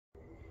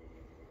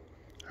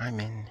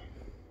I'm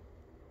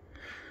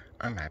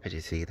happy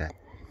to see that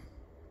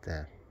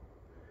the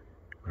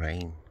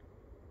rain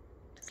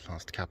this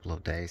last couple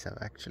of days have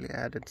actually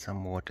added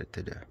some water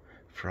to the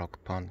frog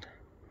pond.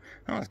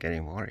 I was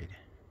getting worried.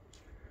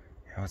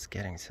 It was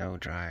getting so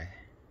dry.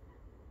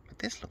 But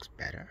this looks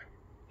better.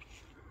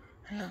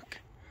 And look,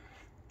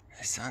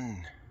 the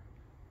sun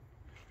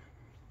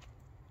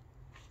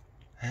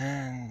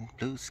and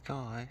blue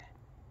sky.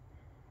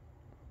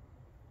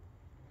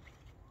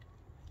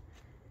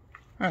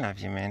 I love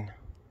you, man.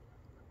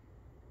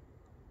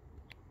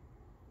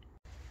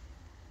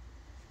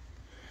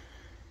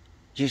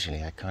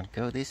 Usually I can't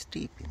go this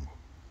deep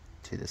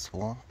into the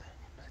swamp,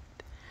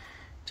 but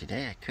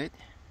today I could.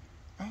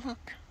 Oh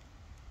look,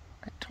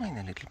 a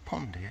tiny little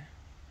pond here.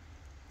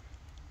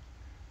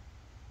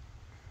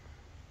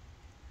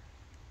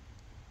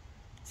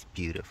 It's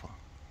beautiful.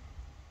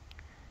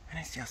 And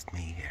it's just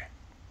me here.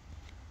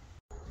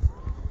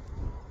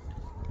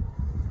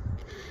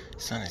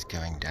 Sun is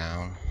going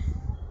down,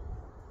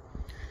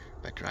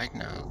 but right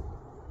now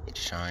it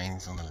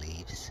shines on the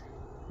leaves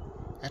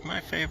at my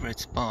favorite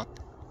spot.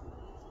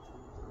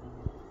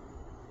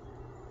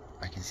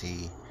 I can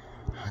see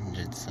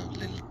hundreds of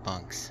little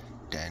bugs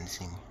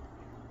dancing.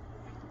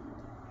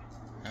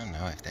 I don't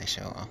know if they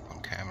show up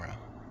on camera.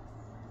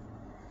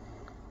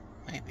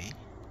 Maybe.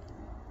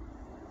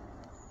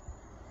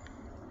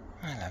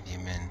 I love you,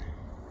 man.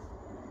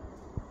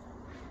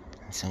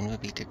 And soon we'll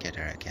be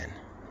together again.